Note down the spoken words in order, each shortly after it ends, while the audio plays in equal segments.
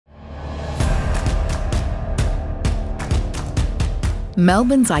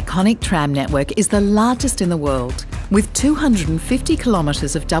Melbourne's iconic tram network is the largest in the world, with 250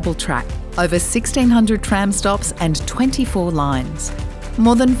 kilometres of double track, over 1,600 tram stops and 24 lines.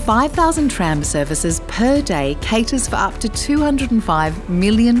 More than 5,000 tram services per day caters for up to 205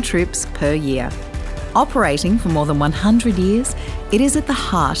 million trips per year. Operating for more than 100 years, it is at the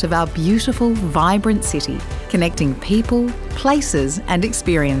heart of our beautiful, vibrant city, connecting people, places and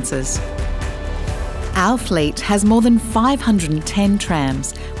experiences. Our fleet has more than 510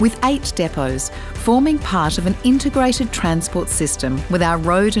 trams, with 8 depots, forming part of an integrated transport system with our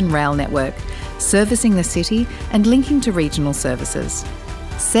road and rail network, servicing the city and linking to regional services.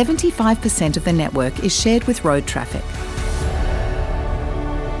 75% of the network is shared with road traffic.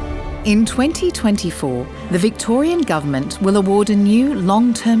 In 2024, the Victorian Government will award a new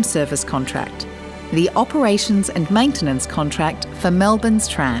long-term service contract, the Operations and Maintenance Contract for Melbourne's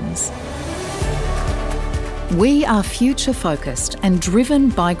trams. We are future-focused and driven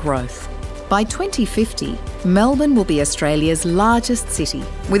by growth. By 2050, Melbourne will be Australia's largest city,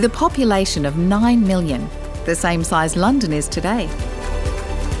 with a population of 9 million, the same size London is today.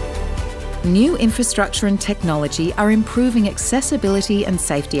 New infrastructure and technology are improving accessibility and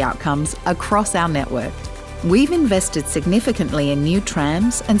safety outcomes across our network. We've invested significantly in new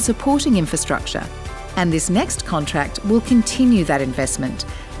trams and supporting infrastructure, and this next contract will continue that investment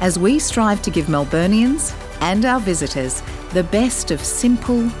as we strive to give Melburnians and our visitors the best of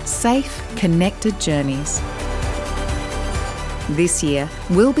simple, safe, connected journeys. This year,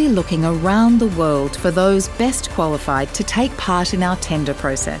 we'll be looking around the world for those best qualified to take part in our tender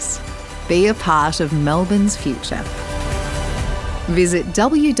process. Be a part of Melbourne's future. Visit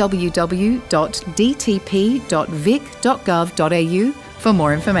www.dtp.vic.gov.au for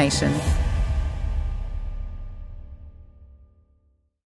more information.